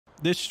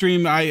This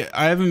stream, I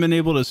haven't been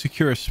able to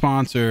secure a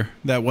sponsor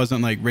that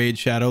wasn't like Raid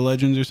Shadow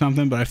Legends or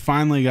something, but I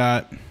finally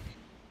got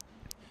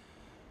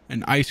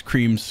an ice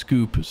cream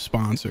scoop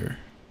sponsor.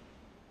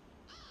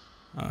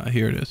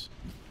 Here it is.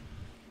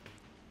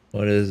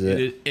 What is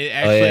it? It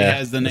actually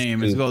has the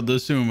name. It's called the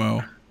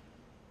Sumo.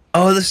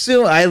 Oh, the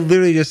sumo! I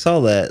literally just saw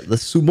that. The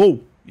sumo.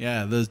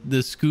 Yeah, the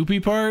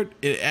scoopy part,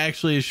 it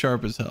actually is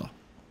sharp as hell.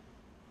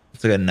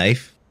 It's like a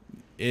knife.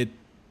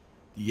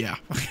 Yeah.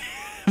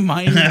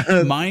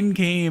 mine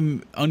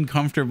came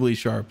uncomfortably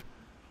sharp.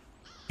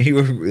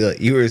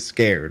 You were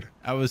scared.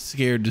 I was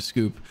scared to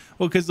scoop.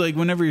 Well, because like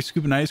whenever you're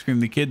scooping ice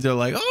cream, the kids are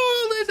like,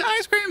 "Oh, there's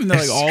ice cream," and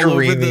they're like all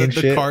over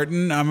the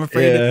carton. I'm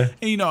afraid. Yeah.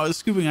 And you know,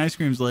 scooping ice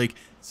cream's like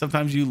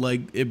sometimes you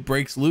like it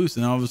breaks loose,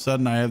 and all of a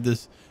sudden I have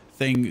this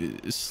thing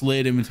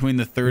slid in between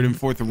the third and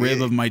fourth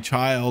rib of my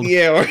child.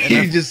 Yeah, or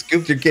you just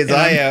scooped your kid's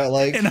eye out,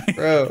 like,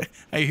 bro.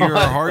 I hear her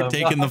heart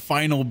taking the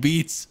final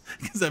beats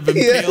because I've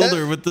impaled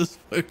her with this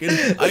fucking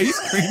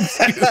ice cream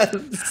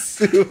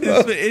scoop.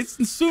 It's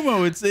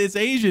sumo. It's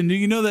Asian. Do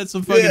you know that's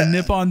some fucking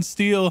Nippon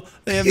steel?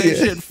 They have that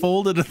shit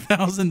folded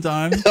 1,000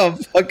 times. A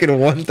fucking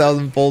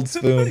 1,000 fold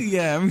spoon.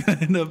 Yeah, I'm gonna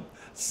end up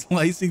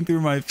slicing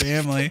through my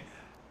family.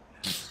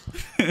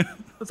 That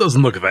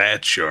doesn't look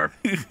that sharp.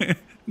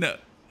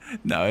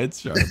 No,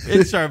 it's sharp.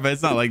 It's sharp, but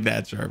it's not like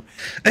that sharp.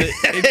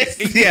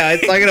 Yeah,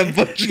 it's not gonna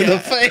butcher the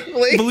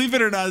family. Believe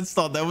it or not, it's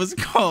thought that was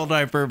called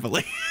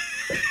hyperbole.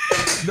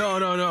 No.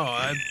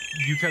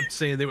 You kept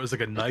saying there was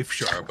like a knife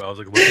sharp. I was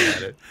like looking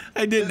at it.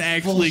 I didn't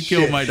actually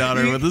kill my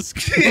daughter with a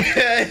scoop.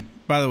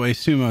 By the way,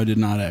 Sumo did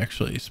not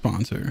actually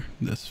sponsor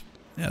this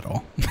at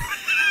all.